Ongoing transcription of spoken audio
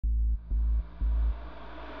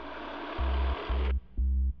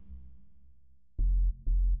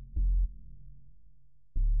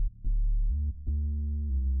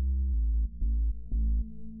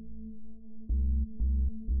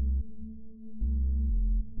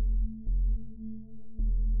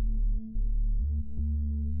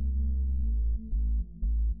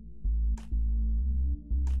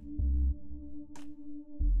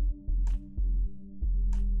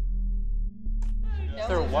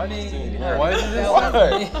Why do you?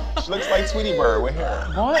 What? She looks like Tweety Bird with hair.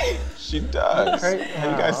 What? She does. Right.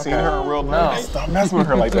 Have you guys seen her in real life? No. Stop messing with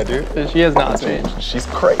her like that, dude. She has not changed. She's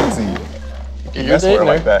crazy. You You're mess with her dating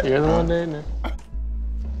like that. You're the one dating her.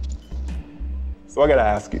 So I gotta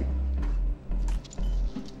ask you.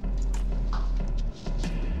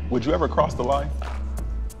 Would you ever cross the line?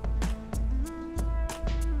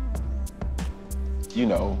 You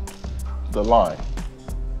know, the line.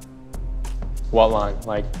 What line?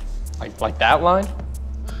 Like that line?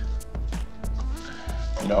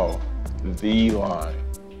 No, the line.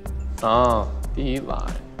 Oh, the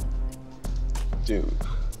line. Dude.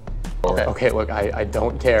 Okay, look, I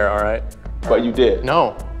don't care, all right? But you did.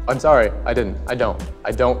 No, I'm sorry, I didn't. I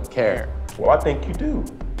don't care. Well, I think you do.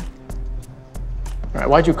 All right,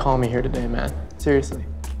 why'd you call me here today, man? Seriously.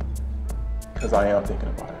 Because I am thinking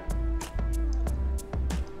about it.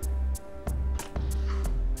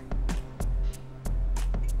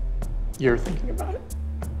 You're thinking about it.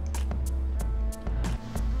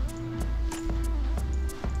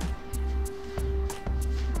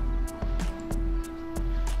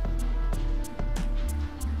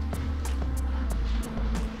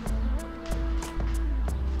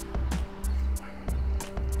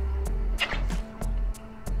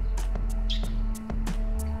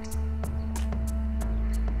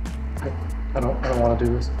 I don't want to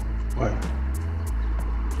do this. What?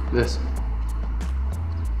 This.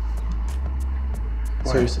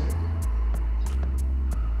 What? Seriously.